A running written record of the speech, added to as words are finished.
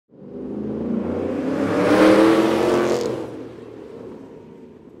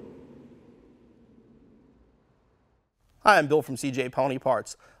Hi, I'm Bill from CJ Pony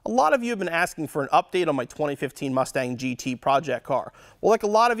Parts. A lot of you have been asking for an update on my 2015 Mustang GT project car. Well, like a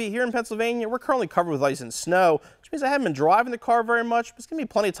lot of you here in Pennsylvania, we're currently covered with ice and snow, which means I haven't been driving the car very much, but it's going to be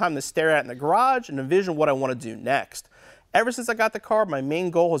plenty of time to stare at it in the garage and envision what I want to do next. Ever since I got the car, my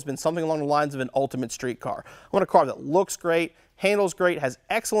main goal has been something along the lines of an ultimate street car. I want a car that looks great, handles great, has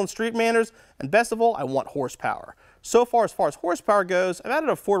excellent street manners, and best of all, I want horsepower. So far as horsepower goes, I've added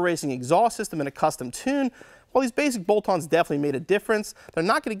a Ford Racing exhaust system and a custom tune. While these basic bolt-ons definitely made a difference, they're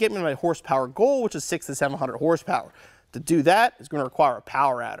not going to get me my horsepower goal, which is 600 to 700 horsepower. To do that, it's going to require a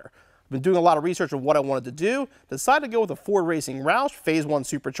power adder. I've been doing a lot of research on what I wanted to do, decided to go with a Ford Racing Roush Phase 1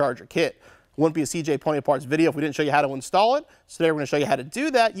 Supercharger Kit. It wouldn't be a CJ Pony Parts video if we didn't show you how to install it, so today we're going to show you how to do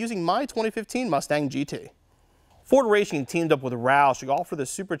that using my 2015 Mustang GT. Ford Racing teamed up with Roush to offer the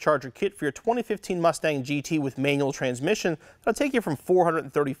Supercharger Kit for your 2015 Mustang GT with manual transmission that'll take you from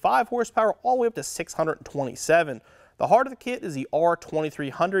 435 horsepower all the way up to 627. The heart of the kit is the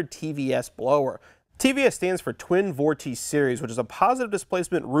R2300 TVS blower. TVS stands for Twin Vortice Series, which is a positive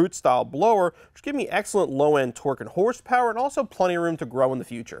displacement root style blower, which gives me excellent low-end torque and horsepower and also plenty of room to grow in the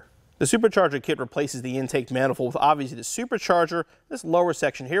future. The Supercharger Kit replaces the intake manifold with obviously the supercharger, this lower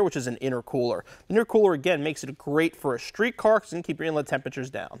section here, which is an intercooler. The intercooler again makes it great for a street car because it can keep your inlet temperatures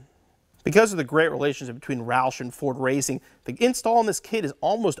down. Because of the great relationship between Roush and Ford Racing, the install on this kit is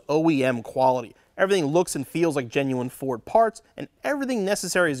almost OEM quality. Everything looks and feels like genuine Ford parts, and everything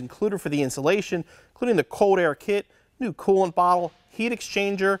necessary is included for the installation, including the cold air kit, new coolant bottle, heat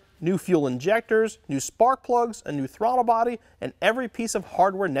exchanger, new fuel injectors, new spark plugs, a new throttle body, and every piece of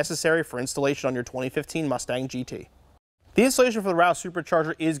hardware necessary for installation on your 2015 Mustang GT. The installation for the Roush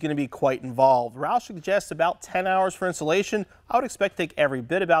Supercharger is going to be quite involved. Roush suggests about 10 hours for installation. I would expect to take every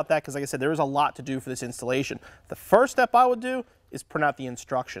bit about that because, like I said, there is a lot to do for this installation. The first step I would do is print out the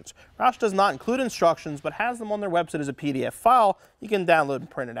instructions. Roush does not include instructions, but has them on their website as a PDF file. You can download and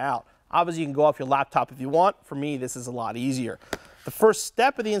print it out. Obviously, you can go off your laptop if you want. For me, this is a lot easier. The first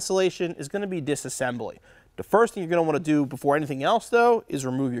step of the installation is going to be disassembly. The first thing you're going to want to do before anything else, though, is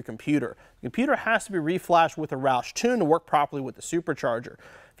remove your computer. The computer has to be reflashed with a Roush tune to work properly with the Supercharger.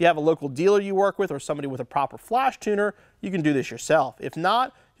 If you have a local dealer you work with or somebody with a proper flash tuner, you can do this yourself. If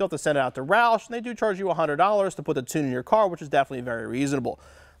not, you'll have to send it out to Roush, and they do charge you $100 to put the tune in your car, which is definitely very reasonable.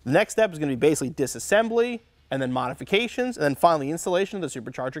 The next step is going to be basically disassembly, and then modifications, and then finally installation of the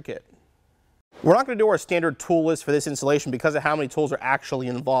Supercharger Kit. We're not going to do our standard tool list for this installation because of how many tools are actually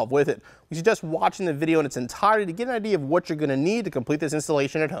involved with it. We suggest watching the video in its entirety to get an idea of what you're going to need to complete this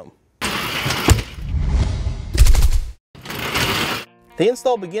installation at home. The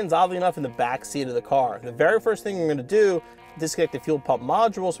install begins oddly enough in the back seat of the car. The very first thing we're going to do is disconnect the fuel pump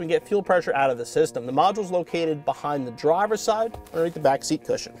module so we can get fuel pressure out of the system. The module is located behind the driver's side underneath the back seat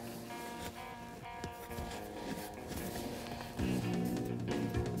cushion.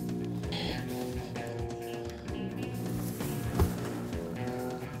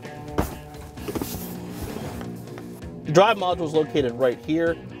 The drive module is located right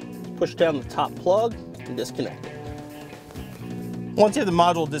here. Push down the top plug and disconnect it. Once you have the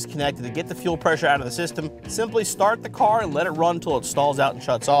module disconnected, to get the fuel pressure out of the system, simply start the car and let it run until it stalls out and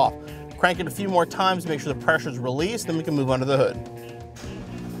shuts off. Crank it a few more times to make sure the pressure is released, then we can move under the hood.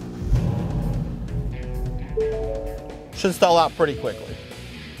 Should stall out pretty quickly.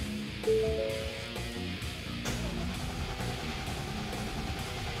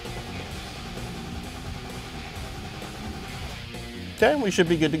 Okay, we should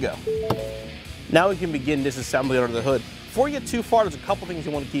be good to go. Now we can begin disassembly under the hood. Before you get too far, there's a couple things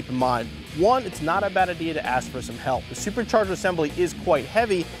you want to keep in mind. One, it's not a bad idea to ask for some help. The Supercharger assembly is quite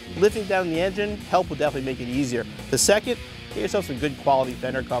heavy. Lifting down the engine, help will definitely make it easier. The second, get yourself some good quality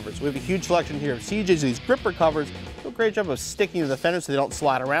fender covers. We have a huge selection here of CJ's, these gripper covers. Do a great job of sticking to the fender so they don't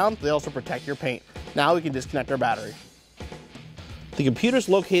slide around. They also protect your paint. Now we can disconnect our battery. The computer's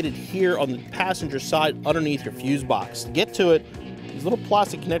located here on the passenger side underneath your fuse box. To get to it, these little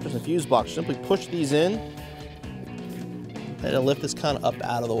plastic connectors in the fuse box, simply push these in, and it'll lift this kind of up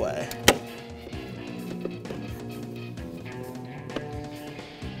out of the way.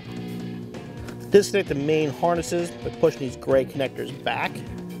 Disconnect the main harnesses by pushing these gray connectors back.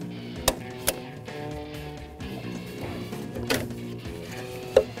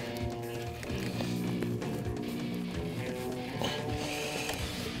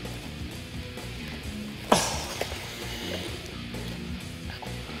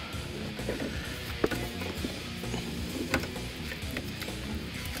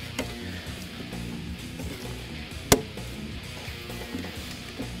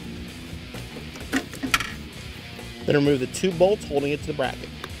 Then remove the two bolts holding it to the bracket.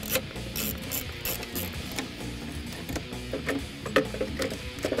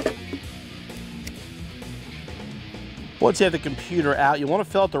 Once you have the computer out, you want to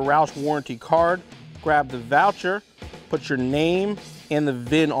fill out the Roush warranty card, grab the voucher, put your name and the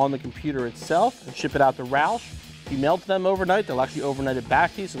VIN on the computer itself, and ship it out to Roush. If you mail it to them overnight, they'll actually overnight it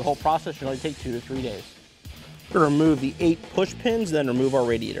back to you, so the whole process should only take 2 to 3 days. We're going to remove the 8 push pins, then remove our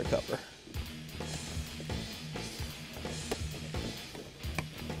radiator cover.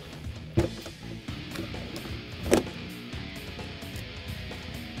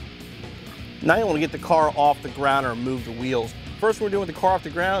 Now you want to get the car off the ground and remove the wheels. First thing we're doing with the car off the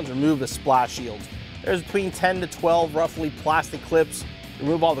ground is remove the splash shields. There's between 10 to 12 roughly plastic clips.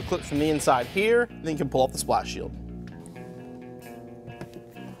 Remove all the clips from the inside here, and then you can pull off the splash shield.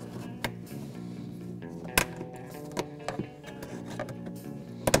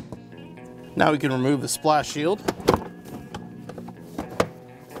 Now we can remove the splash shield.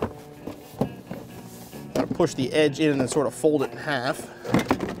 Push the edge in and then sort of fold it in half.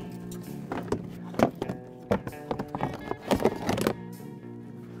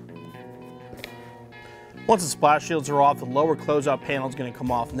 Once the splash shields are off, the lower closeout panel is going to come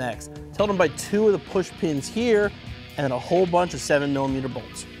off next. It's held in by 2 of the push pins here and then a whole bunch of 7mm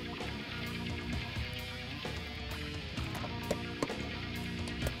bolts.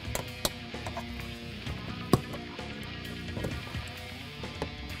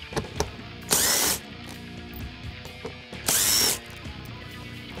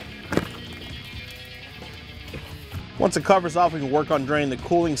 Once the cover's off, we can work on draining the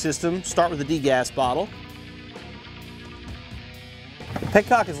cooling system. Start with the degas bottle. The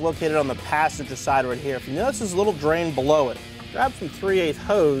petcock is located on the passenger side right here. If you notice there's a little drain below it, grab some 3/8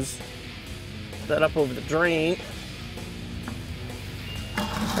 hose, put that up over the drain,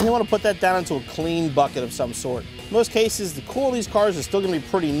 and you want to put that down into a clean bucket of some sort. In most cases, the cool of these cars is still going to be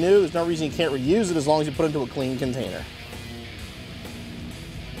pretty new. There's no reason you can't reuse it as long as you put it into a clean container.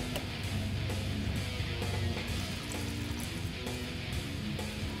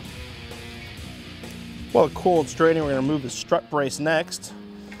 While the coolant draining, we're going to remove the strut brace next.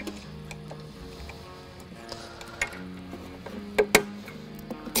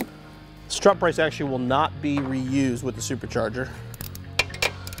 The strut brace actually will not be reused with the Supercharger.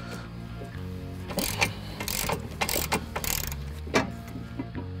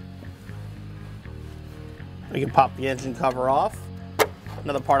 We can pop the engine cover off.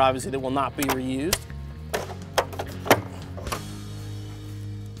 Another part obviously that will not be reused.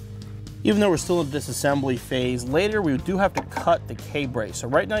 Even though we're still in the disassembly phase, later we do have to cut the K-brace. So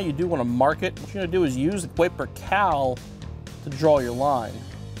right now you do want to mark it. What you're going to do is use the wiper cowl to draw your line.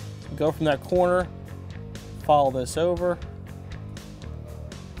 Go from that corner, follow this over,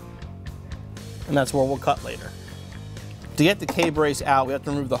 and that's where we'll cut later. To get the K-brace out, we have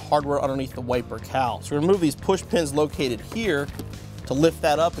to remove the hardware underneath the wiper cowl. So we remove these push pins located here to lift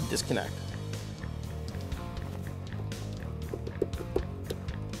that up and disconnect.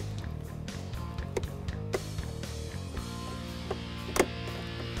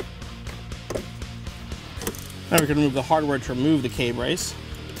 Now we can remove the hardware to remove the K-brace.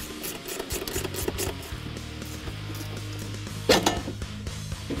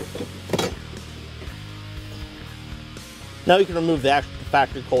 Now we can remove the actual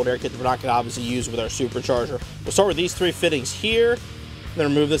factory cold air kit that we're not going to obviously use with our Supercharger. We'll start with these 3 fittings here, then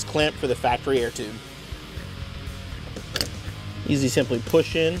remove this clamp for the factory air tube. Easy, simply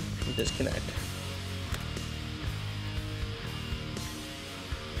push in and disconnect.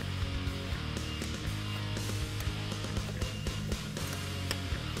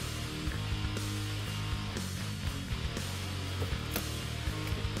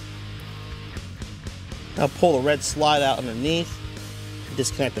 Now pull the red slide out underneath,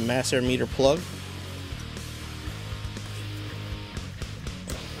 disconnect the mass air meter plug.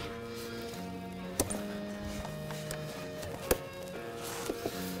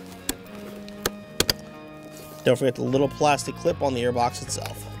 Don't forget the little plastic clip on the airbox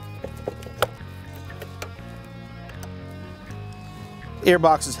itself. The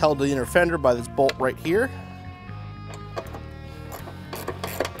airbox is held to the inner fender by this bolt right here.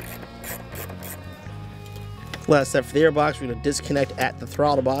 Last step for the airbox, we're going to disconnect at the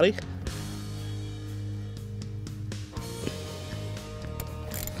throttle body.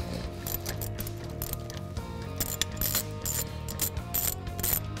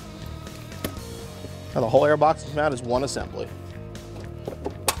 Now the whole airbox is mounted as one assembly.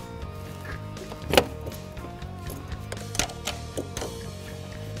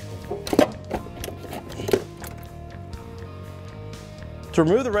 To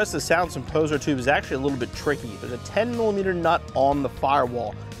remove the rest of the sound composer tube is actually a little bit tricky. There's a 10mm nut on the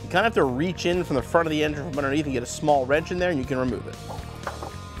firewall. You kind of have to reach in from the front of the engine from underneath and get a small wrench in there and you can remove it.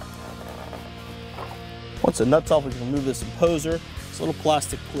 Once the nut's off, we can remove this imposer. This little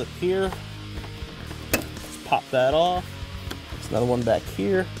plastic clip here. Just pop that off. There's another one back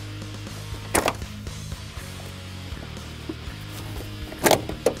here.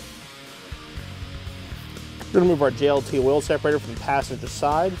 We're going to move our JLT oil separator from the passenger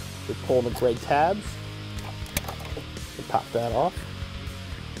side. We pull the gray tabs. We pop that off.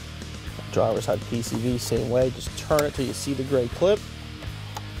 Driver's side PCV, same way. Just turn it till you see the gray clip.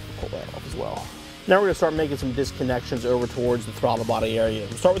 Pull that off as well. Now we're going to start making some disconnections over towards the throttle body area.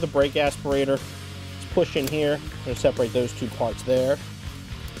 We'll start with the brake aspirator. Let's push in here. We're going to separate those two parts there.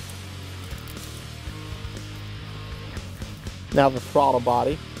 Now the throttle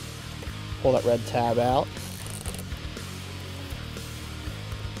body. Pull that red tab out.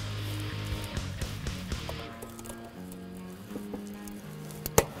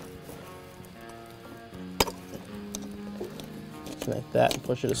 Connect that and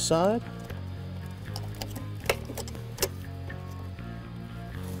push it aside.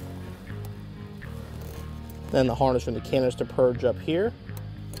 Then the harness from the canister purge up here.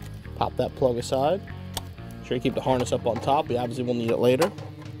 Pop that plug aside. Make sure you keep the harness up on top. We obviously will need it later.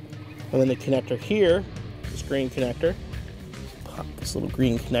 And then the connector here, this green connector. Pop this little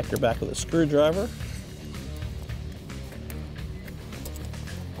green connector back with a screwdriver.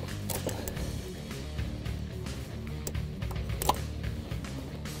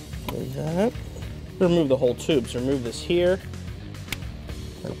 Like that. Remove the whole tube. So remove this here.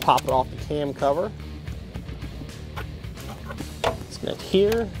 And pop it off the cam cover. Disconnect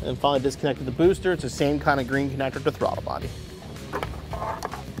here, and finally disconnect the booster. It's the same kind of green connector to throttle body.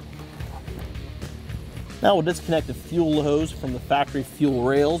 Now we'll disconnect the fuel hose from the factory fuel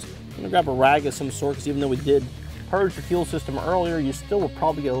rails. I'm gonna grab a rag of some sort, because even though we did purge the fuel system earlier, you still will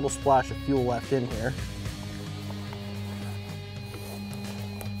probably get a little splash of fuel left in here.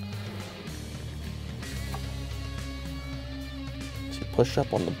 So push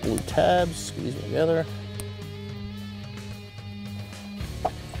up on the blue tabs, squeeze them together.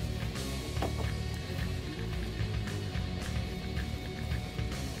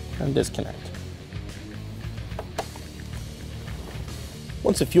 And disconnect.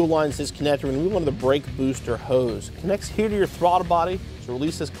 Once the fuel line is disconnected, we're going to move on to the brake booster hose. It connects here to your throttle body. So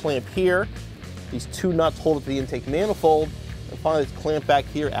release this clamp here. These two nuts hold it to the intake manifold, and finally this clamp back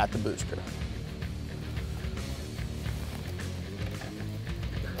here at the booster.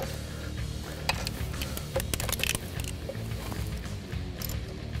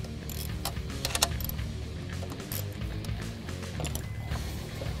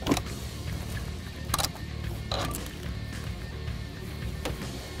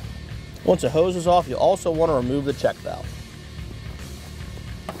 Once the hose is off, you also want to remove the check valve.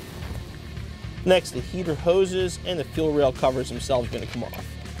 Next, the heater hoses and the fuel rail covers themselves are going to come off.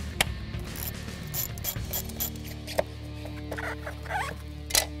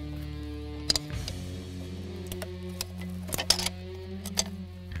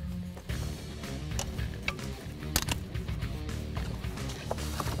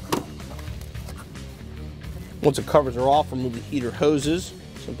 Once the covers are off, remove the heater hoses.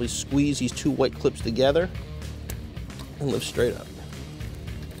 Simply squeeze these two white clips together and lift straight up.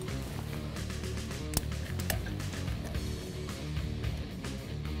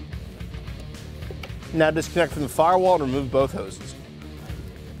 Now disconnect from the firewall and remove both hoses.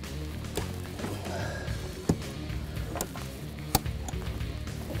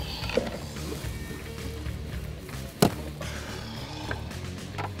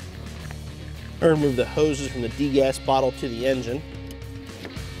 And remove the hoses from the degas bottle to the engine.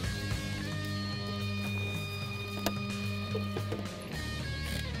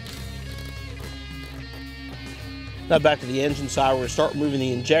 Now back to the engine side, we're going to start removing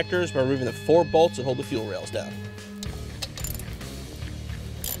the injectors by removing the 4 bolts that hold the fuel rails down.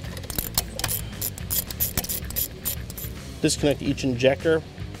 Disconnect each injector,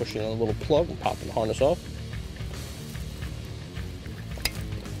 pushing on a little plug and popping the harness off.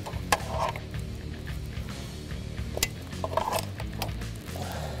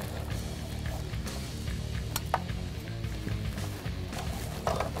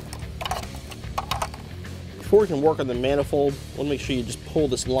 Before we can work on the manifold, I want to make sure you just pull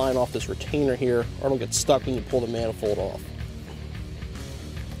this line off this retainer here, or it'll get stuck when you pull the manifold off.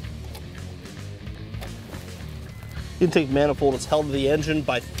 The intake manifold is held to the engine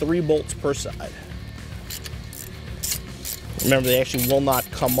by 3 bolts per side. Remember, they actually will not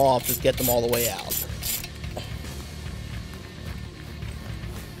come off, just get them all the way out.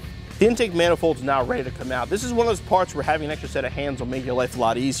 The intake manifold is now ready to come out. This is one of those parts where having an extra set of hands will make your life a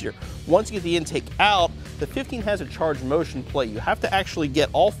lot easier. Once you get the intake out, the 15 has a charged motion plate. You have to actually get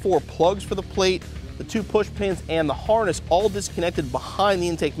all 4 plugs for the plate, the 2 push pins, and the harness all disconnected behind the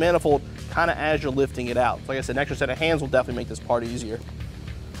intake manifold, kind of as you're lifting it out. So like I said, an extra set of hands will definitely make this part easier.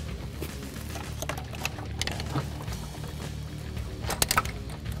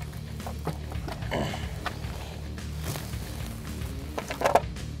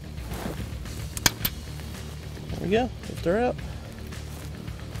 There we go, lift her up.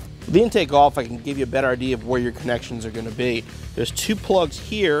 With the intake off, I can give you a better idea of where your connections are going to be. There's 2 plugs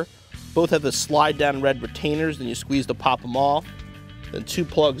here, both have the slide down red retainers, then you squeeze to pop them off. Then 2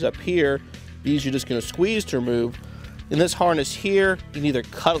 plugs up here, these you're just going to squeeze to remove. In this harness here, you can either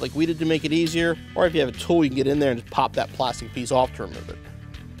cut it like we did to make it easier, or if you have a tool, you can get in there and just pop that plastic piece off to remove it.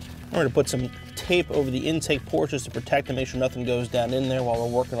 I'm going to put some tape over the intake ports just to protect and make sure nothing goes down in there while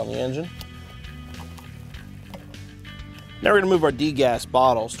we're working on the engine. Now we're going to move our degas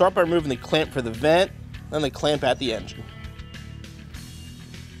bottle. Start by removing the clamp for the vent, then the clamp at the engine.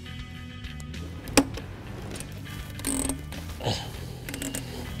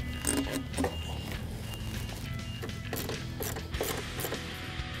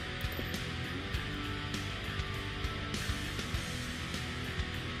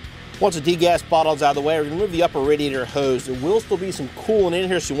 Once the degas bottle is out of the way, we're going to remove the upper radiator hose. There will still be some coolant in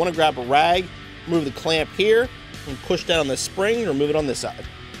here, so you want to grab a rag, remove the clamp here, and push down on the spring and remove it on this side.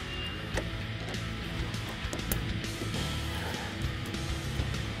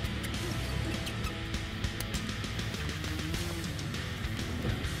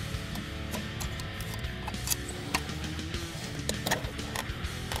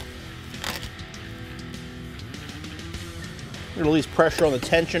 We're going to release pressure on the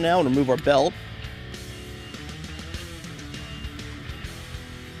tension now and remove our belt.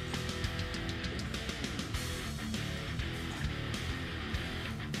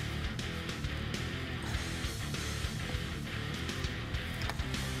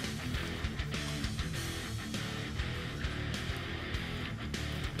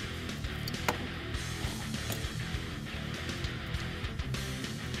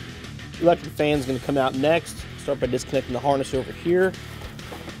 The electric fan is going to come out next. Start by disconnecting the harness over here.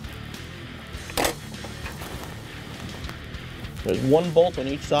 There's 1 bolt on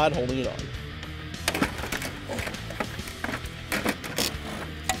each side holding it on.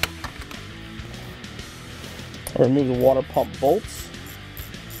 I'll remove the water pump bolts.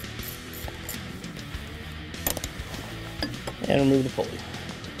 And remove the pulley.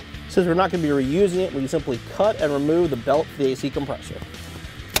 Since we're not going to be reusing it, we can simply cut and remove the belt for the AC compressor.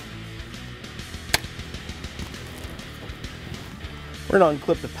 We're going to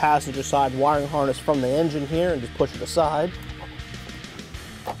unclip the passenger side wiring harness from the engine here and just push it aside.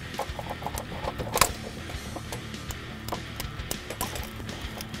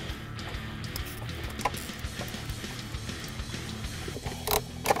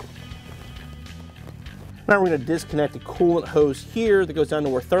 Now we're going to disconnect the coolant hose here that goes down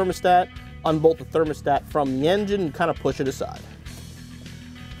to our thermostat, unbolt the thermostat from the engine and kind of push it aside.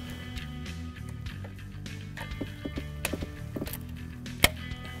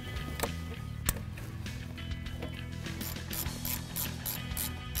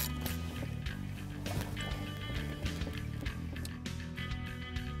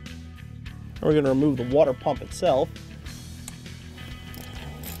 We're going to remove the water pump itself.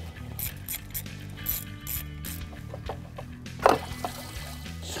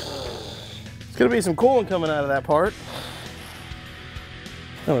 There's going to be some coolant coming out of that part.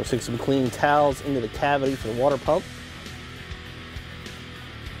 I'm going to stick some clean towels into the cavity for the water pump.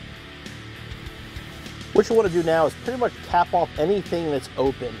 What you want to do now is pretty much cap off anything that's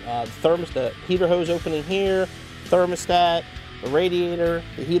open. The heater hose opening here, thermostat, the radiator,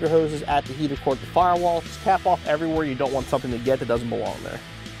 the heater hoses at the heater cord, the firewall. Just cap off everywhere you don't want something to get that doesn't belong there.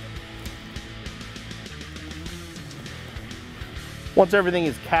 Once everything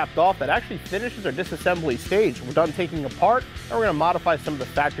is capped off, that actually finishes our disassembly stage. We're done taking apart, and we're going to modify some of the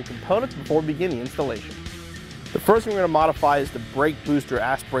factory components before we begin the installation. The first thing we're going to modify is the brake booster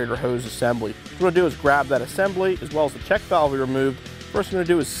aspirator hose assembly. What we're going to do is grab that assembly as well as the check valve we removed. First thing we're going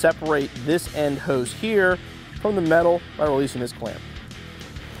to do is separate this end hose here from the metal by releasing this clamp.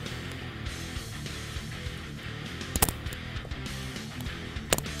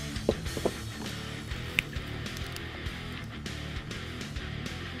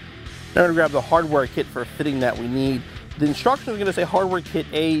 Now we're going to grab the hardware kit for a fitting that we need. The instructions are going to say hardware kit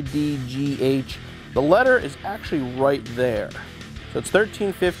A, D, G, H. The letter is actually right there. So it's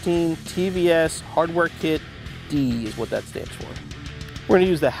 1315 TVS hardware kit D is what that stands for. We're going to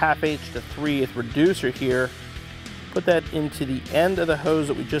use the 1/2 to 3/8 reducer here. Put that into the end of the hose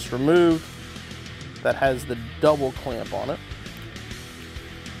that we just removed that has the double clamp on it.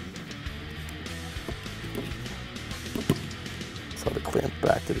 Clamp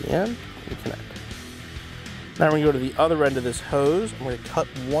back to the end and connect. Now we're going to go to the other end of this hose, and we're going to cut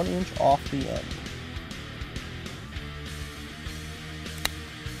 1 inch off the end.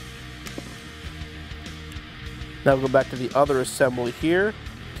 Now we'll go back to the other assembly here.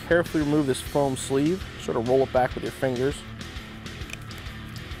 Carefully remove this foam sleeve, sort of roll it back with your fingers.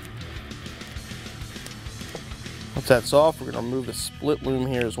 Once that's off, we're going to remove the split loom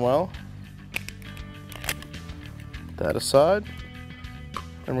here as well. Put that aside,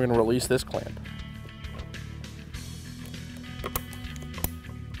 and we're going to release this clamp.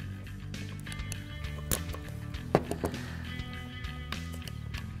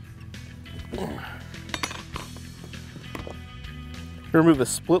 Remove the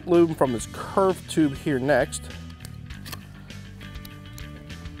split loom from this curved tube here next.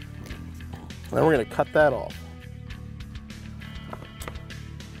 And then we're going to cut that off.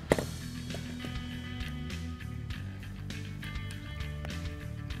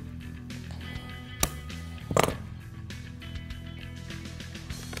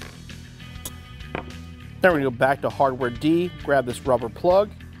 Now we're going to go back to hardware D, grab this rubber plug,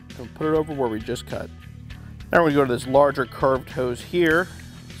 and put it over where we just cut. Now we're going to go to this larger curved hose here.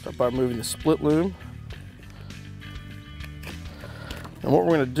 Start by removing the split loom. And what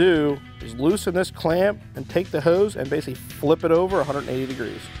we're going to do is loosen this clamp and take the hose and basically flip it over 180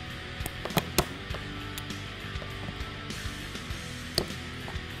 degrees.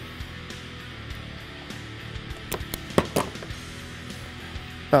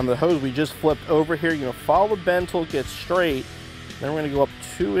 Now the hose we just flipped over here, you're going to follow the bend till it gets straight. Then we're going to go up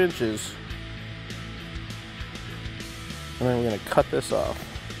 2 inches. And then we're going to cut this off.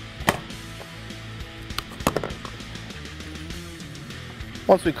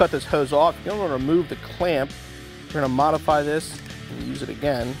 Once we cut this hose off, you're going to remove the clamp. We're going to modify this and use it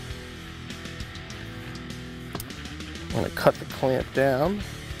again. I'm going to cut the clamp down.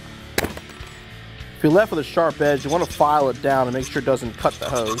 If you're left with a sharp edge, you want to file it down and make sure it doesn't cut the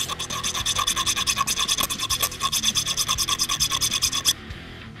hose.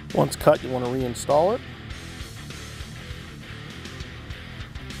 Once cut, you want to reinstall it.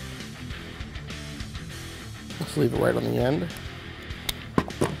 Let's leave it right on the end.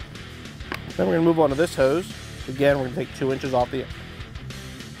 Then we're going to move on to this hose. Again, we're going to take 2 inches off the end.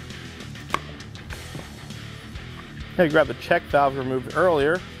 Now you grab the check valve removed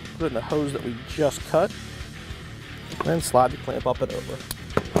earlier, put it in the hose that we just cut, and then slide the clamp up and over.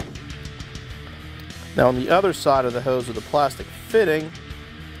 Now on the other side of the hose with the plastic fitting,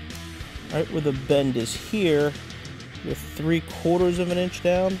 right where the bend is here, you're 3/4 of an inch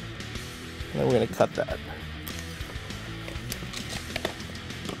down, and then we're going to cut that.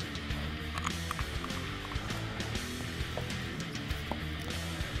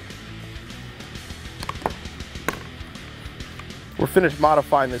 We're finished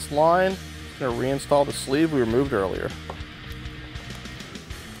modifying this line. I'm going to reinstall the sleeve we removed earlier.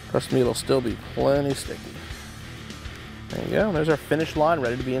 Trust me, it'll still be plenty sticky. There you go. There's our finished line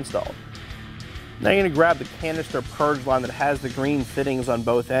ready to be installed. Now you're going to grab the canister purge line that has the green fittings on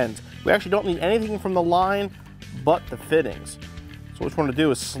both ends. We actually don't need anything from the line but the fittings. So what you want to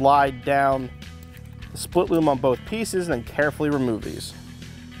do is slide down the split loom on both pieces and then carefully remove these.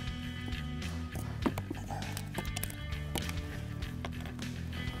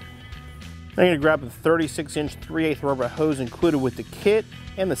 Now you're going to grab the 36-inch 3/8 rubber hose included with the kit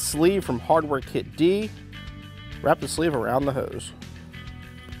and the sleeve from Hardware Kit D. Wrap the sleeve around the hose.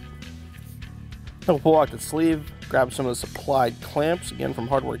 Now we'll pull out the sleeve, grab some of the supplied clamps, again from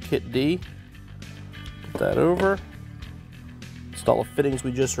Hardware Kit D. Put that over. Install the fittings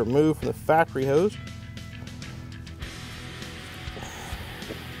we just removed from the factory hose.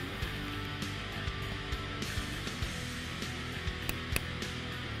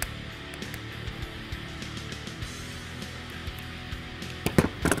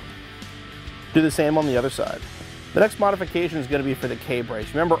 Do the same on the other side. The next modification is going to be for the K-brace.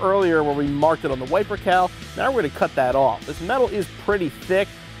 Remember earlier where we marked it on the wiper cowl? Now we're going to cut that off. This metal is pretty thick.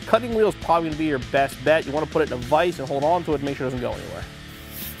 Cutting wheel is probably going to be your best bet. You want to put it in a vise and hold on to it and make sure it doesn't go anywhere.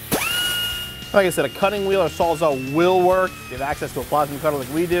 Like I said, a cutting wheel or sawzall will work. If you have access to a plasma cutter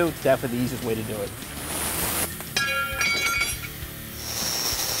like we do, it's definitely the easiest way to do it.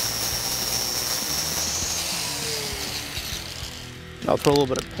 I'll throw a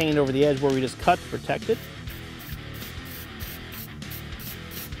little bit of paint over the edge where we just cut to protect it.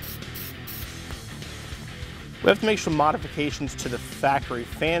 We have to make some modifications to the factory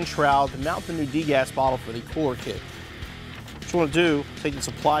fan shroud to mount the new degas bottle for the cooler kit. What you want to do, take the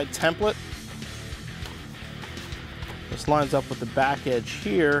supplied template. This lines up with the back edge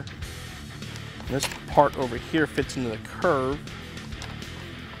here. And this part over here fits into the curve.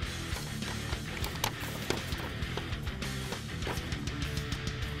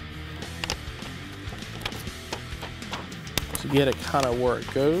 get it kind of where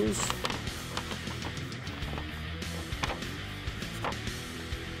it goes.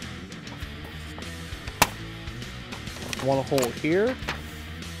 One hole here.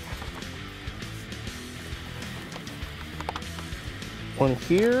 One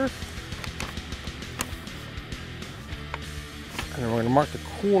here. And then we're going to mark the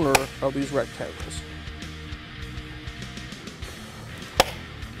corner of these rectangles.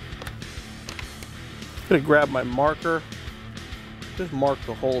 I'm going to grab my marker, just mark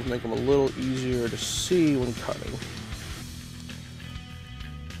the holes, make them a little easier to see when cutting.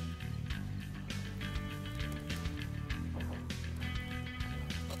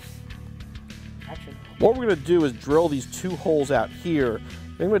 What we're going to do is drill these two holes out here.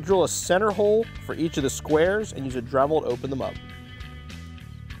 Then we're going to drill a center hole for each of the squares and use a Dremel to open them up.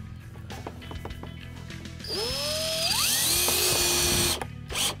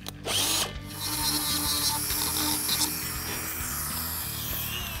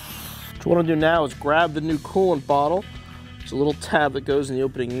 What you want to do now is grab the new coolant bottle. There's a little tab that goes in the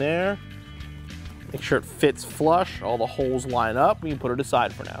opening there. Make sure it fits flush, all the holes line up. We can put it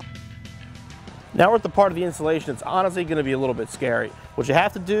aside for now. Now we're at the part of the installation that's honestly going to be a little bit scary. What you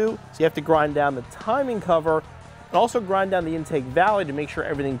have to do is you have to grind down the timing cover and also grind down the intake valley to make sure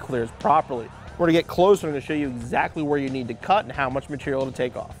everything clears properly. We're going to get closer and I'm going to show you exactly where you need to cut and how much material to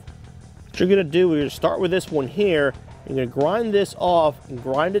take off. What you're going to do, we're going to start with this one here. You're going to grind this off and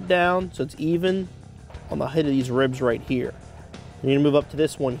grind it down so it's even on the height of these ribs right here. You're going to move up to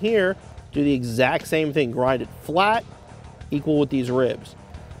this one here, do the exact same thing, grind it flat, equal with these ribs.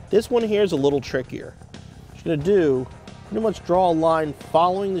 This one here is a little trickier. What you're going to do, pretty much draw a line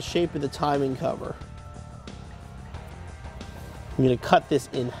following the shape of the timing cover. I'm going to cut this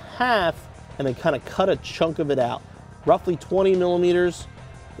in half and then kind of cut a chunk of it out. Roughly 20 millimeters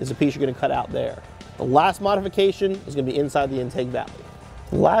is the piece you're going to cut out there. The last modification is going to be inside the intake valley.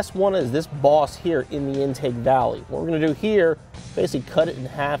 The last one is this boss here in the intake valley. What we're going to do here, basically cut it in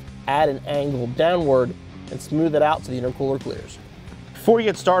half, add an angle downward, and smooth it out so the intercooler clears. Before you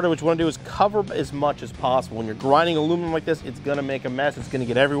get started, what you want to do is cover as much as possible. When you're grinding aluminum like this, it's going to make a mess. It's going to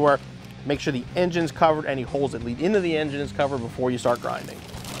get everywhere. Make sure the engine's covered. Any holes that lead into the engine is covered before you start grinding.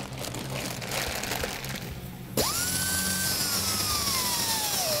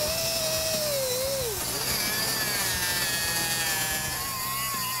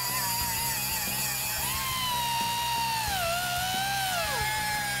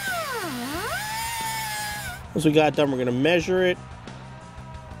 Once we got done, we're going to measure it.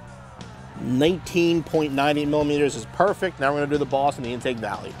 19.98 millimeters is perfect. Now we're going to do the boss in the intake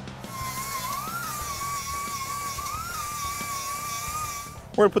valley.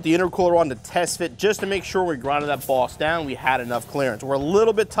 We're going to put the intercooler on to test fit just to make sure we grinded that boss down. We had enough clearance. We're a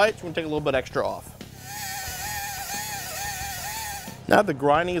little bit tight, so we're going to take a little bit extra off. Now that the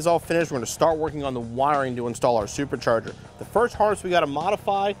grinding is all finished, we're going to start working on the wiring to install our supercharger. The first harness we got to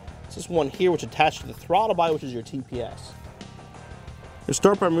modify is this one here, which is attached to the throttle body, which is your TPS. We'll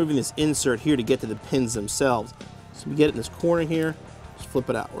start by removing this insert here to get to the pins themselves. So we get it in this corner here, just flip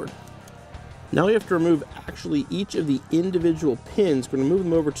it outward. Now we have to remove actually each of the individual pins. We're going to move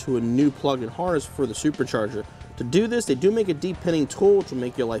them over to a new plug-in harness for the supercharger. To do this, they do make a deep pinning tool, which will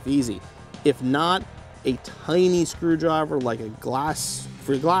make your life easy. If not, a tiny screwdriver like a glass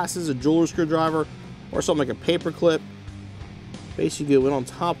for your glasses, a jeweler's screwdriver, or something like a paper clip. Basically go in on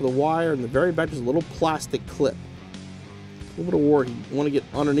top of the wire, and the very back there's a little plastic clip. A little bit of work. You want to get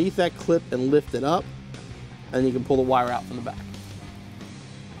underneath that clip and lift it up, and you can pull the wire out from the back.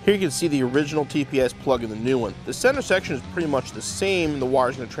 Here you can see the original TPS plug and the new one. The center section is pretty much the same, and the wire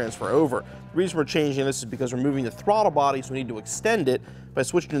is going to transfer over. The reason we're changing this is because we're moving the throttle body, so we need to extend it. By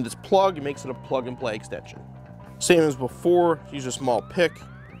switching to this plug, it makes it a plug-and-play extension. Same as before, use a small pick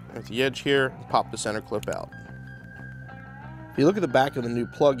at the edge here and pop the center clip out. If you look at the back of the new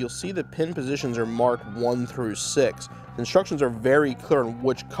plug, you'll see the pin positions are marked 1 through 6. The instructions are very clear on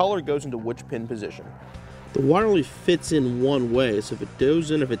which color goes into which pin position. The wire only fits in one way, so if it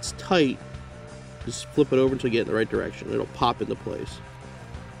goes in, if it's tight, just flip it over until you get in the right direction. It'll pop into place.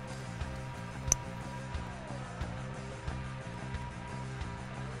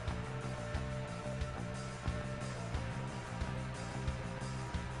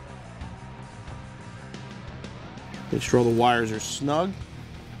 Make sure all the wires are snug,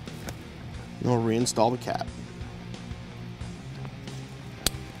 and we'll reinstall the cap.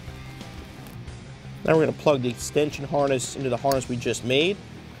 Now we're going to plug the extension harness into the harness we just made.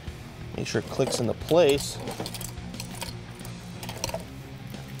 Make sure it clicks into place.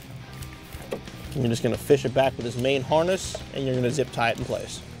 And you're just going to fish it back with this main harness, and you're going to zip tie it in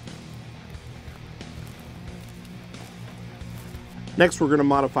place. Next, we're going to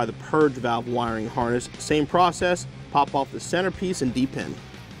modify the purge valve wiring harness. Same process, pop off the centerpiece and D-pin.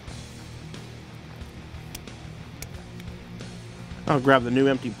 I'll grab the new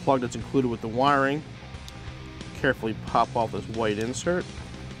empty plug that's included with the wiring. Carefully pop off this white insert.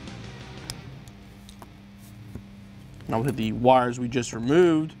 Now we'll hit the wires we just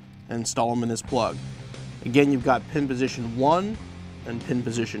removed and install them in this plug. Again, you've got pin position 1 and pin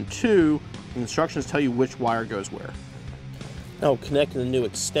position 2. The instructions tell you which wire goes where. Now connect the new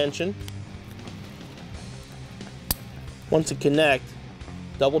extension. Once it connects,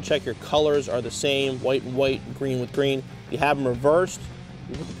 double check your colors are the same, white and white, green with green. If you have them reversed,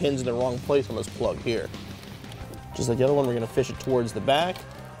 you put the pins in the wrong place on this plug here. Just like the other one, we're going to fish it towards the back,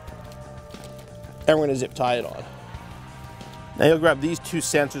 and we're going to zip tie it on. Now you'll grab these two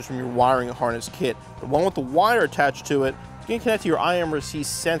sensors from your wiring harness kit. The one with the wire attached to it, you can connect to your IMRC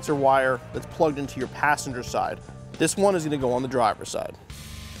sensor wire that's plugged into your passenger side. This one is going to go on the driver's side.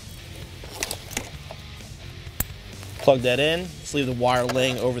 Plug that in, just leave the wire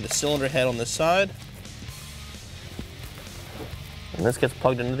laying over the cylinder head on this side. And this gets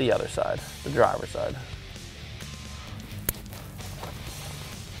plugged into the other side, the driver's side.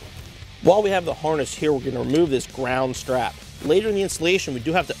 While we have the harness here, we're going to remove this ground strap. Later in the installation, we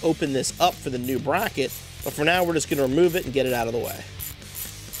do have to open this up for the new bracket, but for now we're just going to remove it and get it out of the way.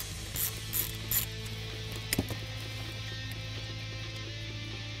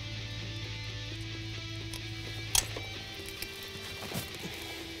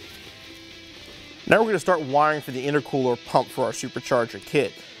 Now we're going to start wiring for the intercooler pump for our Supercharger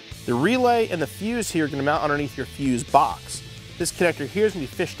kit. The relay and the fuse here are going to mount underneath your fuse box. This connector here is going to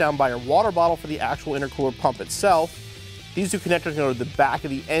be fished down by your water bottle for the actual intercooler pump itself. These two connectors go to the back of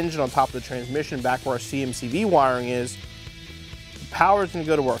the engine on top of the transmission, back where our CMCV wiring is. The power is going to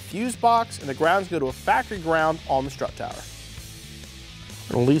go to our fuse box, and the ground is going to go to a factory ground on the strut tower.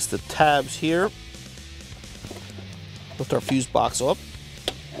 Release the tabs here. Lift our fuse box up.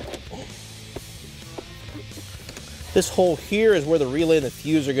 This hole here is where the relay and the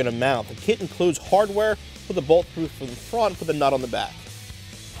fuse are going to mount. The kit includes hardware with a bolt proof for the front with a nut on the back.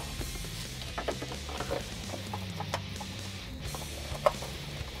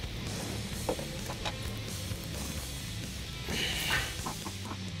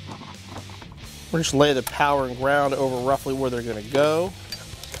 We're just lay the power and ground over roughly where they're going to go.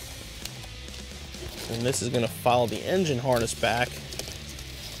 And this is going to follow the engine harness back.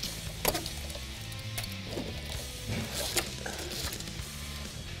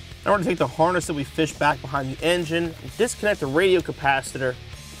 Now we're going to take the harness that we fished back behind the engine and disconnect the radio capacitor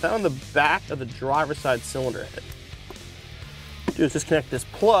found on the back of the driver's side cylinder head. What do is disconnect this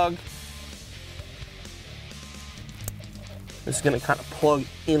plug. This is going to kind of plug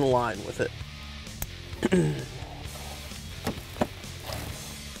in line with it.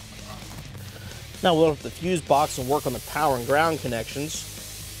 Now we'll open up the fuse box and work on the power and ground connections.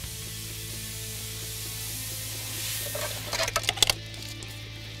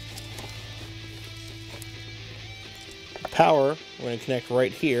 Power, we're going to connect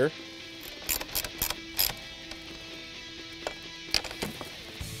right here.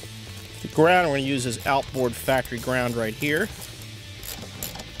 The ground, we're going to use this outboard factory ground right here.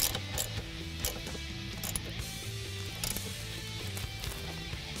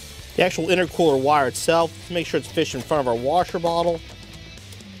 The actual intercooler wire itself, make sure it's fished in front of our washer bottle.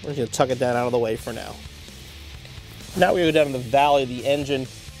 We're just going to tuck it down out of the way for now. Now we go down to the valley of the engine.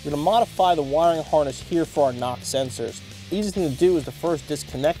 We're going to modify the wiring harness here for our knock sensors. The easiest thing to do is to first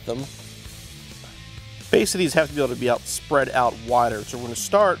disconnect them. Base of these have to be able to be spread out wider. So we're going to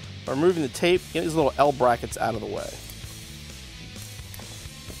start by removing the tape, get these little L brackets out of the way.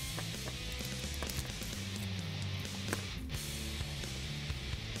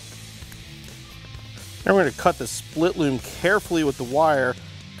 Now we're going to cut the split loom carefully with the wire,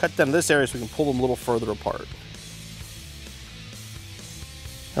 cut down this area so we can pull them a little further apart.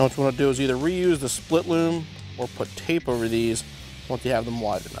 Now what you want to do is either reuse the split loom or put tape over these once you have them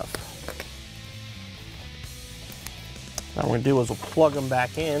wide enough. Now what we're going to do is we'll plug them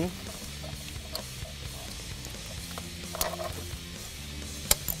back in.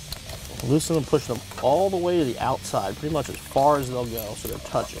 Loosen them, push them all the way to the outside, pretty much as far as they'll go so they're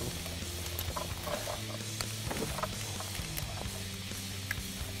touching.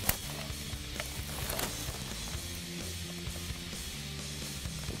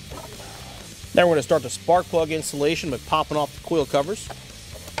 Now we're going to start the spark plug installation by popping off the coil covers.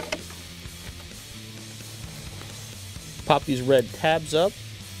 Pop these red tabs up,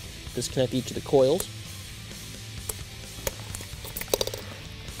 disconnect each of the coils.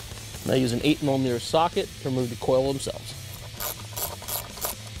 Now use an 8mm socket to remove the coil themselves.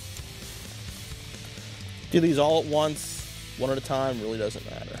 Do these all at once, one at a time, really doesn't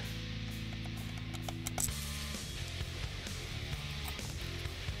matter.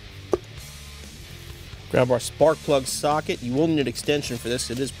 Grab our spark plug socket. You will need an extension for this.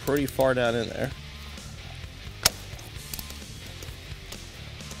 It is pretty far down in there.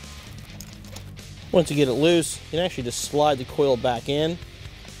 Once you get it loose, you can actually just slide the coil back in.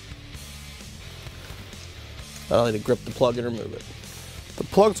 That'll let you grip the plug and remove it. The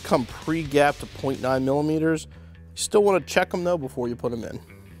plugs come pre-gapped to 0.9 millimeters. You still want to check them though before you put them in.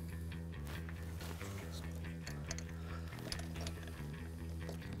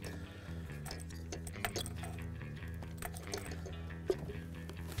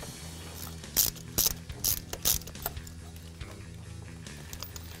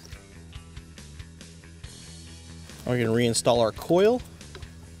 We're going to reinstall our coil.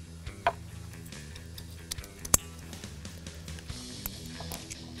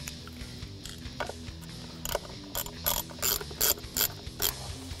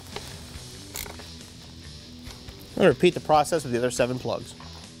 I'm going to repeat the process with the other 7 plugs.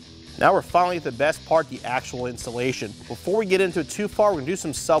 Now we're finally at the best part, the actual installation. Before we get into it too far, we're going to do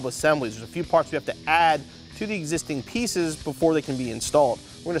some sub-assemblies. There's a few parts we have to add to the existing pieces before they can be installed.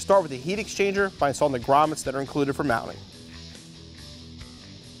 We're going to start with the heat exchanger by installing the grommets that are included for mounting.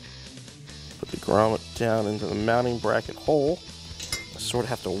 Put the grommet down into the mounting bracket hole. I sort of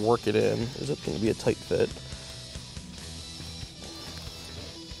have to work it in. Is it going to be a tight fit?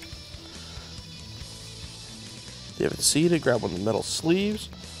 You have it seated, grab one of the metal sleeves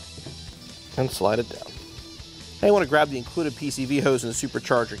and slide it down. Now you want to grab the included PCV hose in the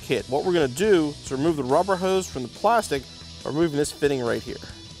Supercharger kit. What we're going to do is remove the rubber hose from the plastic by removing this fitting right here.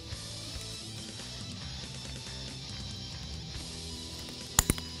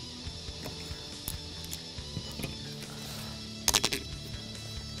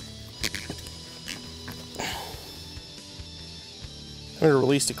 I'm going to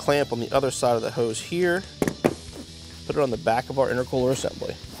release the clamp on the other side of the hose here. Put it on the back of our intercooler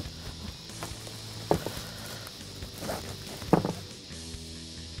assembly.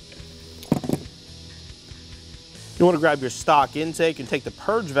 You want to grab your stock intake and take the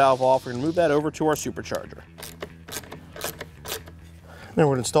purge valve off. We're going to move that over to our supercharger. Then we're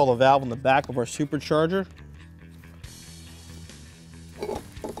going to install the valve on the back of our supercharger.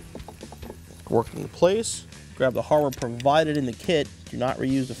 Work it into place. Grab the hardware provided in the kit. Do not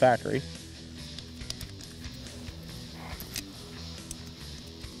reuse the factory.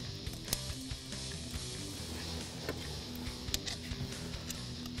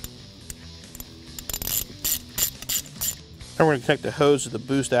 And we're going to connect the hose to the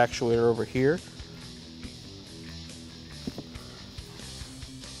boost actuator over here.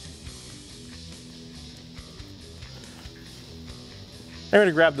 I'm going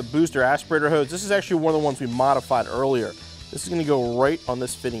to grab the booster aspirator hose. This is actually one of the ones we modified earlier. This is going to go right on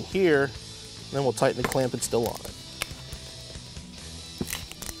this fitting here, and then we'll tighten the clamp it's still on it.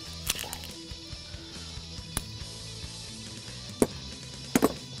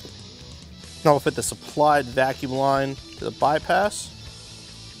 Now we'll fit the supplied vacuum line to the bypass.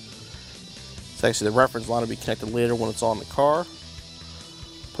 It's actually the reference line will be connected later when it's on the car.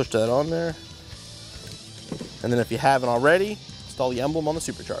 Push that on there. And then if you haven't already, install the emblem on the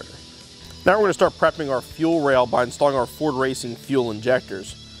supercharger. Now we're going to start prepping our fuel rail by installing our Ford Racing fuel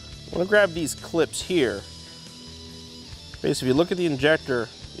injectors. I'm going to grab these clips here. Basically, if you look at the injector,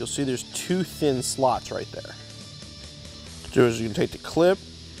 you'll see there's 2 thin slots right there. What you do is you can take the clip,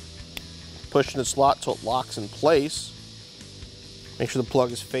 push in the slot until it locks in place. Make sure the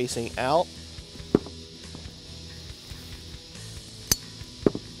plug is facing out.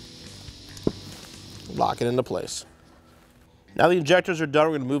 Lock it into place. Now the injectors are done,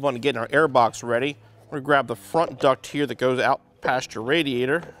 we're going to move on to getting our air box ready. We're going to grab the front duct here that goes out past your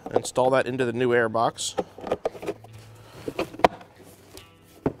radiator and install that into the new air box.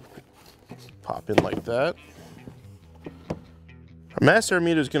 Pop in like that. Our mass air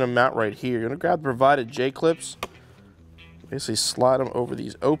meter is going to mount right here. You're going to grab the provided J-clips, basically slide them over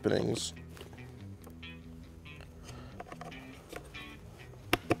these openings.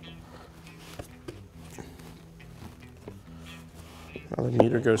 Now the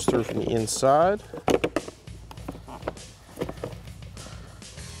meter goes through from the inside.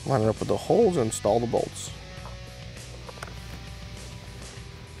 Line it up with the holes and install the bolts.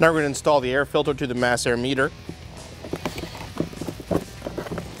 Now we're going to install the air filter to the mass air meter.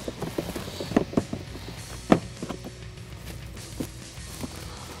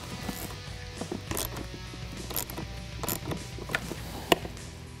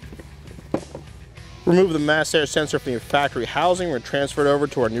 Remove the mass air sensor from your factory housing. We're going to transfer it over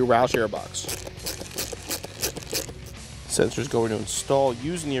to our new Roush air box. sensor is going to install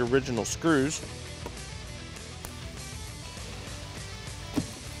using the original screws.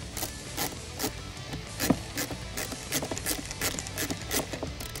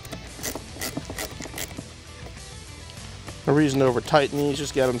 No reason to over tighten these,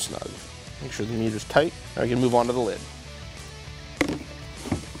 just get them snug. Make sure the meter's tight. Now we can move on to the lid.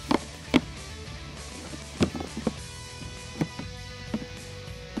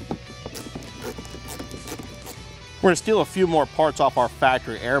 We're going to steal a few more parts off our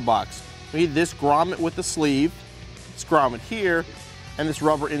factory airbox. We need this grommet with the sleeve, this grommet here, and this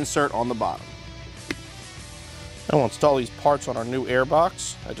rubber insert on the bottom. Now we'll install these parts on our new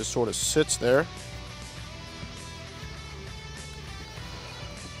airbox. That just sort of sits there.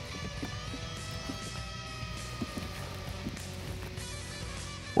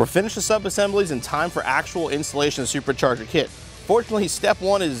 We're finished the sub-assemblies and time for actual installation of the Supercharger Kit. Fortunately, step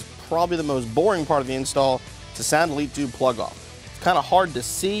one is probably the most boring part of the install. It's a sound delete tube plug off. It's kind of hard to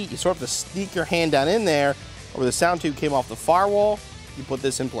see. You sort of have to sneak your hand down in there, where the sound tube came off the firewall. You put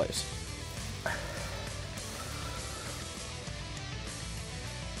this in place.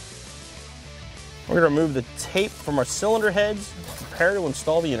 We're going to remove the tape from our cylinder heads and prepare to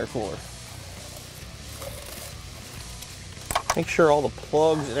install the intercooler. Make sure all the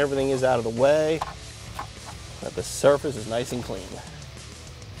plugs and everything is out of the way, that the surface is nice and clean.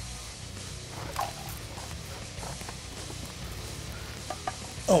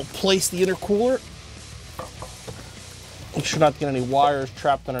 I'll place the intercooler. Make sure not to get any wires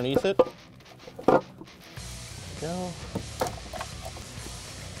trapped underneath it. There we go.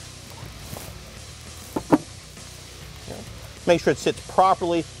 Make sure it sits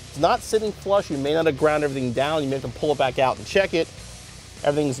properly. If it's not sitting flush, you may not have ground everything down. You may have to pull it back out and check it.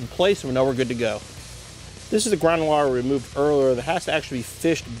 Everything's in place, and we know we're good to go. This is the ground wire we removed earlier that has to actually be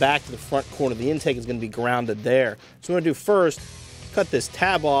fished back to the front corner. The intake is going to be grounded there. So what I'm going to do first, cut this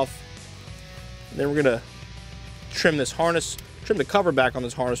tab off, and then we're going to trim this harness, trim the cover back on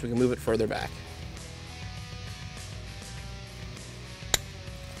this harness so we can move it further back.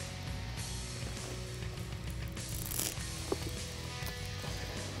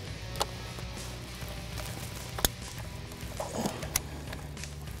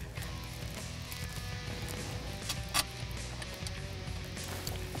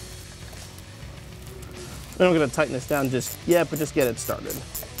 I'm not going to tighten this down just yet, but just get it started.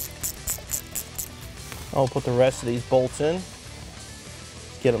 I'll put the rest of these bolts in,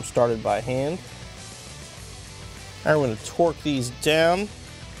 get them started by hand. Now we're going to torque these down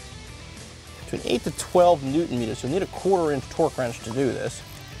between 8 to 12 Newton meters. So you need a 1/4 inch torque wrench to do this.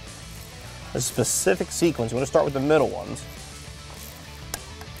 A specific sequence. You want to start with the middle ones.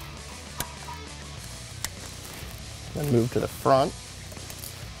 Then move to the front.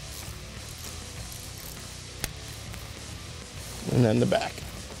 And then the back.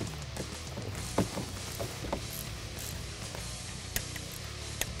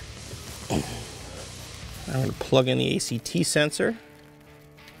 I'm going to plug in the ACT sensor.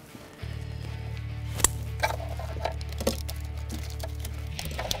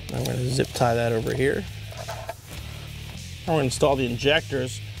 I'm going to zip tie that over here. I'm going to install the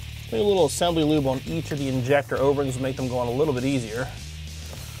injectors. Make a little assembly lube on each of the injector O-rings to make them go on a little bit easier.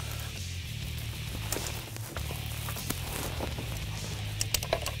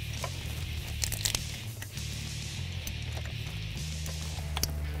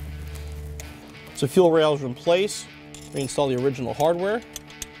 So fuel rails are in place. Reinstall the original hardware.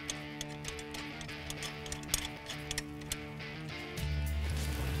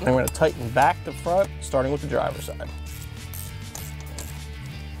 And we're going to tighten back to front, starting with the driver's side.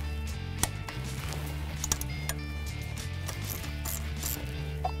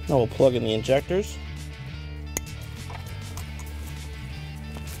 Now we'll plug in the injectors.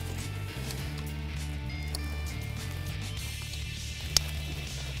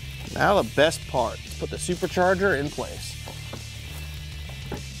 Now the best part, put the supercharger in place.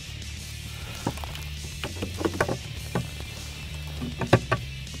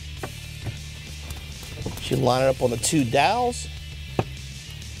 You line it up on the 2 dowels,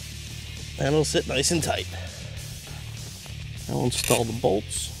 and it'll sit nice and tight. Now we'll install the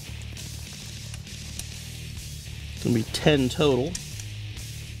bolts. It's going to be 10 total.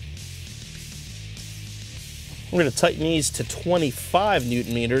 We're going to tighten these to 25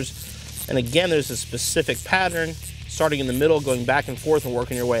 Newton meters. And again, there's a specific pattern, starting in the middle, going back and forth, and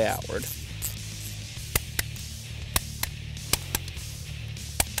working your way outward.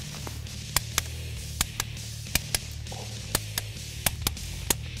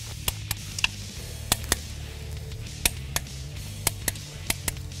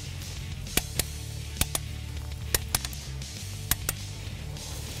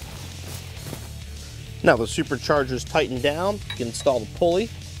 Now the supercharger is tightened down, you can install the pulley.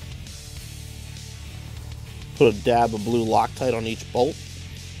 Put a dab of blue Loctite on each bolt.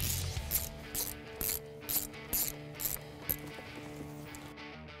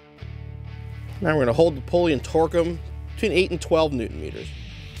 Now we're going to hold the pulley and torque them between 8 and 12 Newton meters.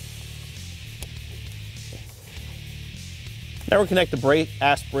 Now we're going to connect the brake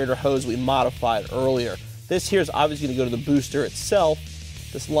aspirator hose we modified earlier. This here is obviously going to go to the booster itself.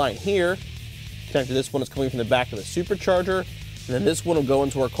 This line here, connect to this one is coming from the back of the supercharger, and then this one will go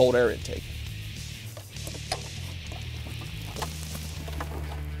into our cold air intake.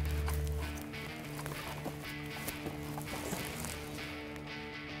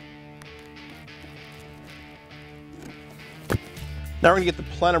 Now we're going to get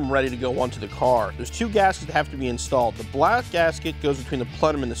the plenum ready to go onto the car. There's two gaskets that have to be installed. The black gasket goes between the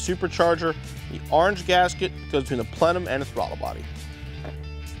plenum and the supercharger. The orange gasket goes between the plenum and the throttle body.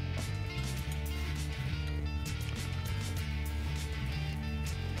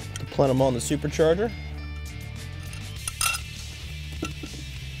 The plenum on the supercharger.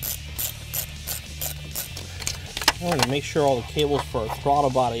 Now we're going to make sure all the cables for our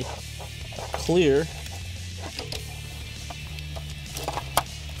throttle body are clear.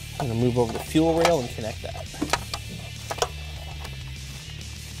 I'm going to move over the fuel rail and connect that.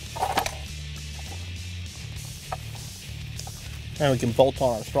 Now we can bolt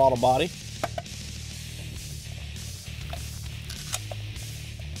on our throttle body.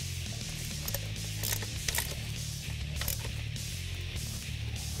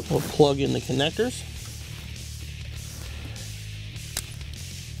 We'll plug in the connectors.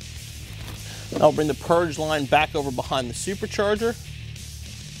 I'll bring the purge line back over behind the supercharger.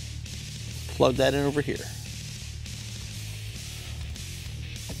 Plug that in over here.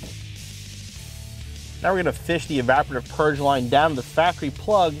 Now we're going to fish the evaporative purge line down to the factory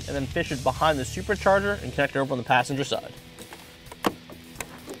plug and then fish it behind the supercharger and connect it over on the passenger side.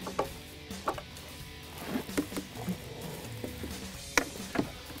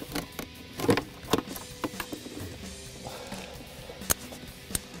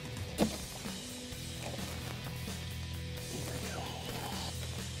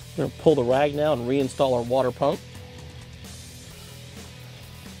 We're going to pull the rag now and reinstall our water pump.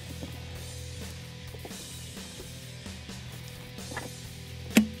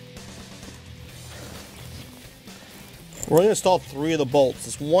 We're going to install 3 of the bolts.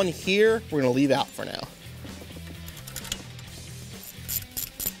 This one here, we're going to leave out for now.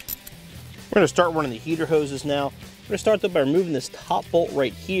 We're going to start running the heater hoses now. We're going to start though by removing this top bolt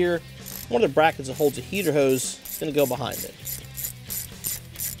right here. One of the brackets that holds the heater hose is going to go behind it.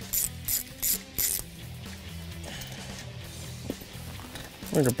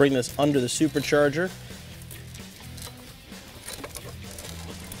 We're going to bring this under the supercharger.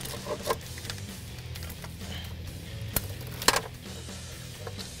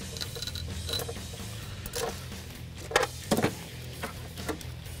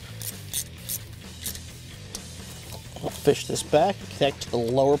 We'll fish this back and connect to the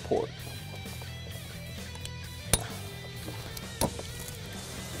lower port.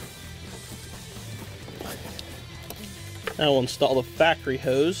 Now we'll install the factory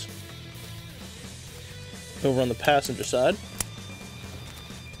hose over on the passenger side.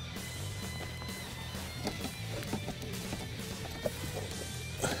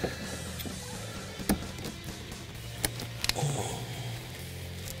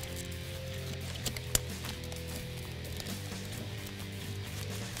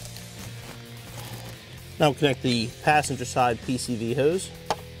 Now we'll connect the passenger side PCV hose.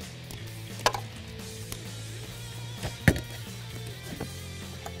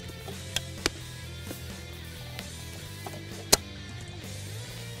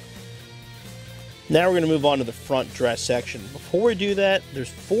 Now we're going to move on to the front dress section. Before we do that, there's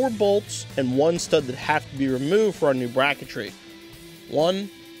 4 bolts and 1 stud that have to be removed for our new bracketry. 1,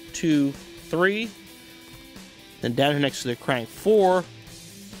 2, 3, then down here next to the crank 4,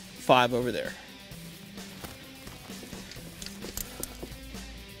 5 over there.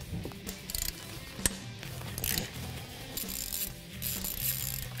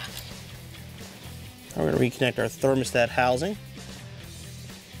 Now we're going to reconnect our thermostat housing.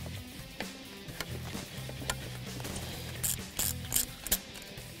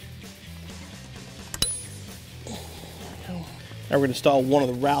 Now we're going to install one of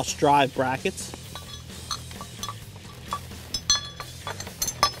the Roush drive brackets.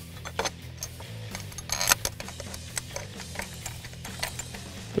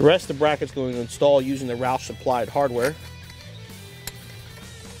 The rest of the bracket's going to install using the Roush supplied hardware.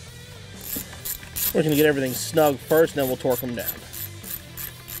 We're going to get everything snug first, and then we'll torque them down.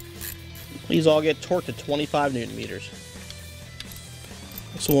 These all get torqued to 25 Newton meters.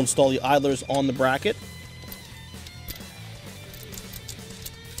 So we'll install the idlers on the bracket.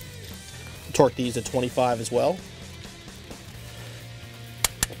 Torque these to 25 as well.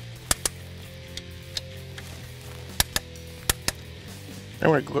 Now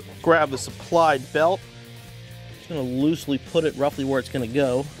we're going to grab the supplied belt. Just going to loosely put it roughly where it's going to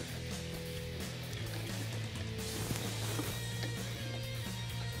go.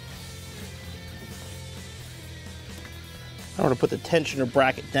 I'm going to put the tensioner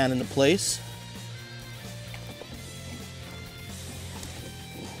bracket down into place.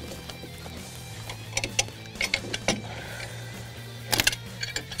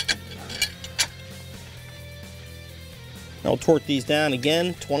 I'll torque these down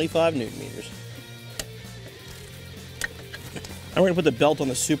again, 25 Newton meters. Now we're going to put the belt on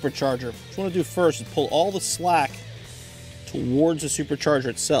the supercharger. What I want to do first is pull all the slack towards the supercharger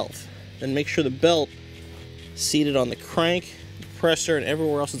itself. Then make sure the belt is seated on the crank, the compressor, and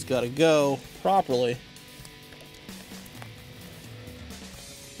everywhere else it's got to go properly.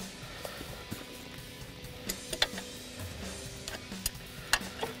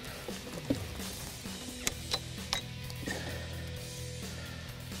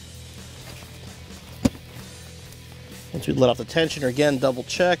 Once we let off the tensioner, again, double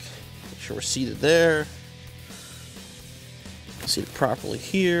check, make sure we're seated there. Seated properly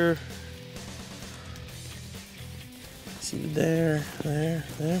here. Seated there, there,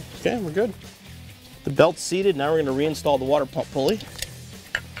 there. Okay, we're good. The belt's seated, now we're going to reinstall the water pump pulley.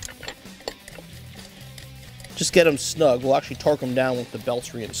 Just get them snug. We'll actually torque them down once the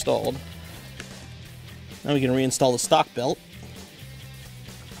belt's reinstalled. Now we can reinstall the stock belt.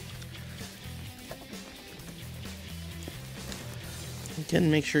 Again,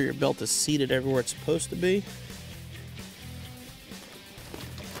 make sure your belt is seated everywhere it's supposed to be.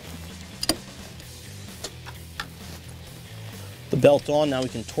 The belt on, now we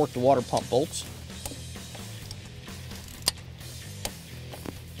can torque the water pump bolts.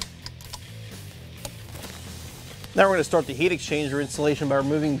 Now we're going to start the heat exchanger installation by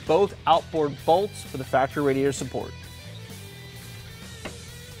removing both outboard bolts for the factory radiator support.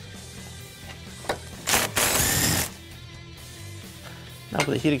 Now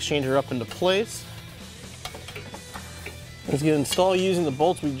put the heat exchanger up into place. It's going to install using the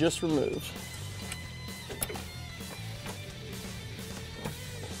bolts we just removed.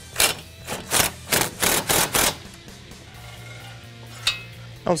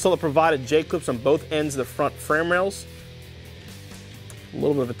 I'll install the provided J-clips on both ends of the front frame rails. A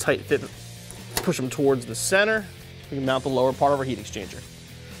little bit of a tight fit. Push them towards the center. We can mount the lower part of our heat exchanger.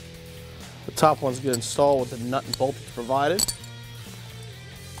 The top one's going to install with the nut and bolt that's provided.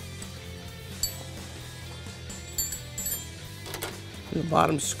 The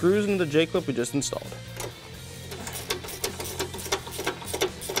bottom screws into the J-clip we just installed.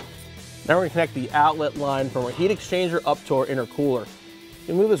 Now we're going to connect the outlet line from our heat exchanger up to our intercooler.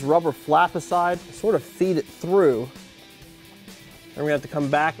 You move this rubber flap aside, sort of feed it through, and we're going to have to come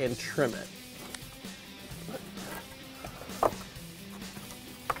back and trim it.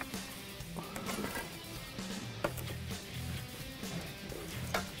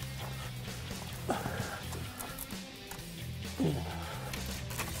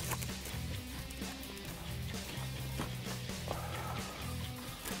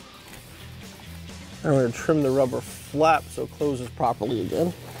 And we're going to trim the rubber flap so it closes properly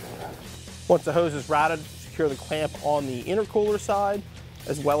again. Once the hose is routed, secure the clamp on the intercooler side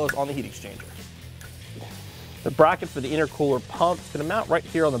as well as on the heat exchanger. The bracket for the intercooler pump is going to mount right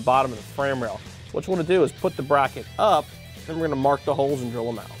here on the bottom of the frame rail. What you want to do is put the bracket up, then we're going to mark the holes and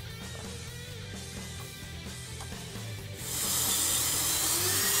drill them out.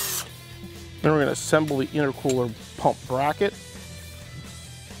 Then we're going to assemble the intercooler pump bracket.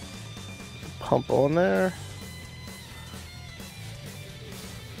 Pump on there.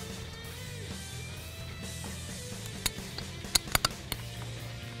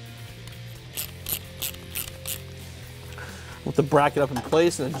 With the bracket up in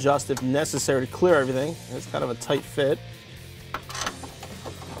place and adjust if necessary to clear everything. It's kind of a tight fit.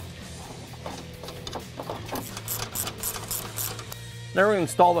 Now we're going to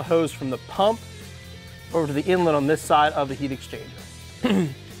install the hose from the pump over to the inlet on this side of the heat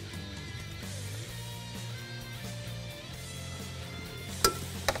exchanger.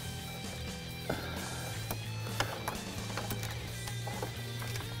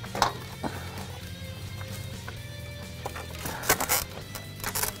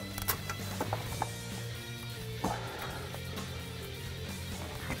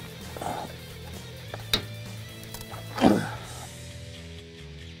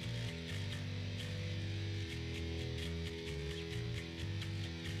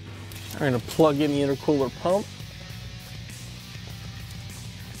 We're going to plug in the intercooler pump.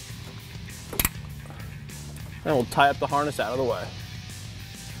 And we'll tie up the harness out of the way.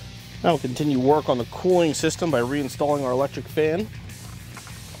 Now we'll continue work on the cooling system by reinstalling our electric fan.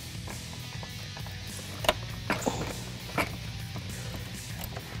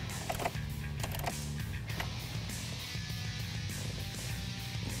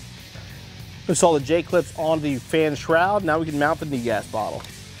 Install the J-clips on the fan shroud. Now we can mount the degas bottle.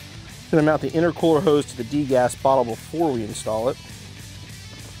 I'm going to mount the intercooler hose to the degas bottle before we install it.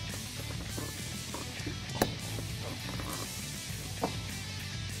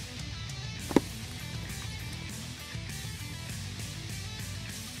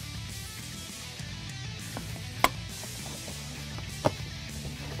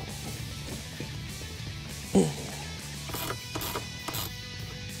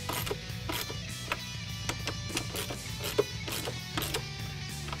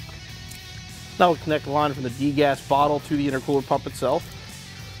 Now we'll connect the line from the degas bottle to the intercooler pump itself.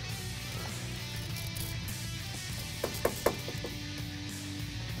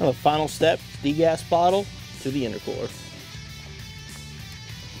 Now the final step, degas bottle to the intercooler.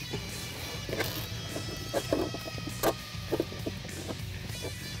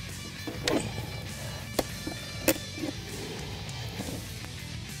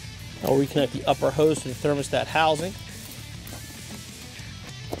 Now we'll reconnect the upper hose to the thermostat housing.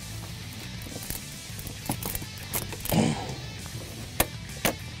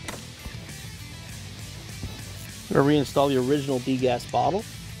 I'm going to reinstall the original degas bottle.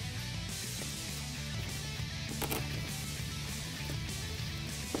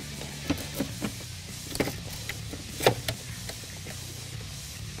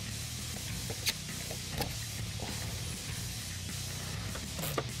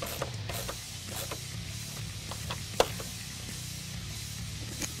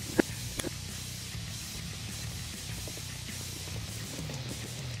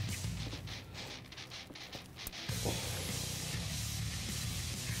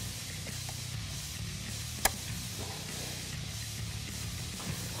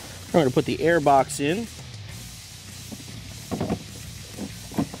 I'm going to put the air box in.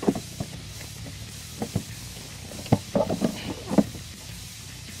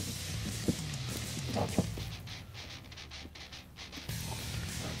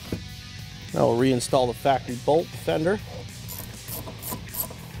 Now we'll reinstall the factory bolt fender.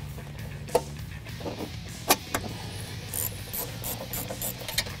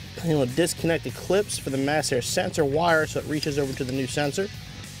 And we'll disconnect the clips for the mass air sensor wire so it reaches over to the new sensor.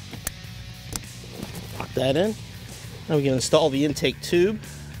 Lock that in. Now we can install the intake tube.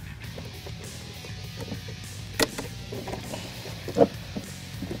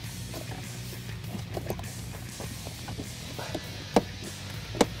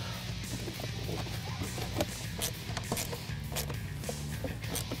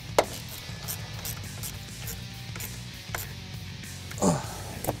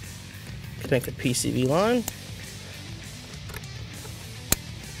 Connect the PCV line.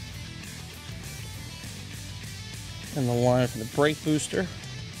 And the line for the brake booster.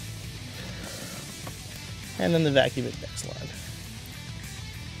 And then the vacuum index line.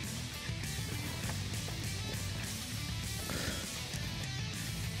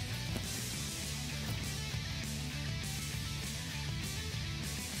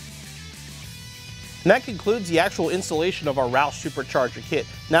 And that concludes the actual installation of our Roush Supercharger kit.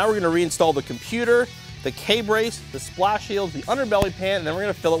 Now we're going to reinstall the computer, the K-brace, the splash shields, the underbelly pan, and then we're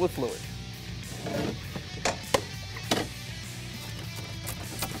going to fill it with fluid.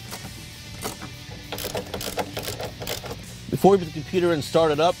 Before we put the computer in and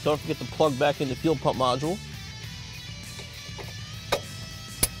start it up, don't forget to plug back in the fuel pump module.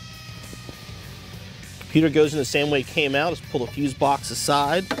 Computer goes in the same way it came out. Just pull the fuse box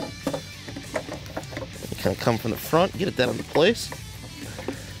aside. Kind of come from the front, get it down into place.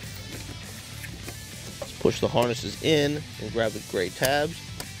 Just push the harnesses in and grab the gray tabs,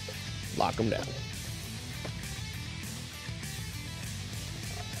 lock them down.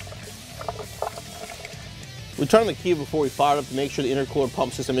 We turn on the key before we fire it up to make sure the intercooler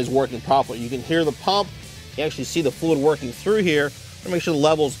pump system is working properly. You can hear the pump, you actually see the fluid working through here. To make sure the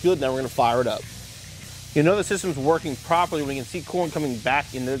level is good, now we're going to fire it up. You know the system's working properly when you can see coolant coming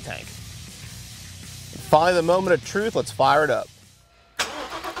back into the tank. Finally, the moment of truth, let's fire it up.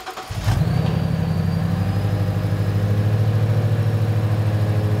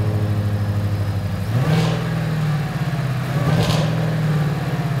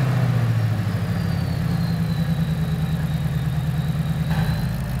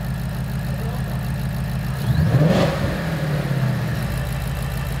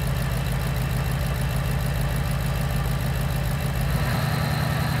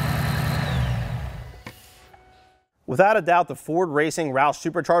 Without a doubt, the Ford Racing Roush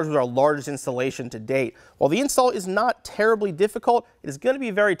Supercharger was our largest installation to date. While the install is not terribly difficult, it is going to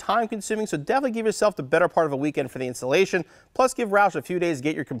be very time consuming, so definitely give yourself the better part of a weekend for the installation, plus give Roush a few days to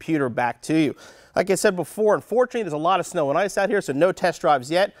get your computer back to you. Like I said before, unfortunately there's a lot of snow and ice out here, so no test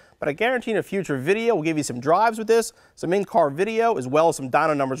drives yet, but I guarantee in a future video we'll give you some drives with this, some in-car video, as well as some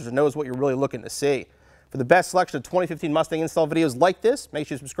dyno numbers which knows what you're really looking to see. For the best selection of 2015 Mustang install videos like this, make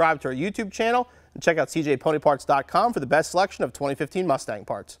sure you subscribe to our YouTube channel and check out cjponyparts.com for the best selection of 2015 Mustang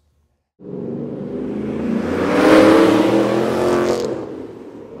parts.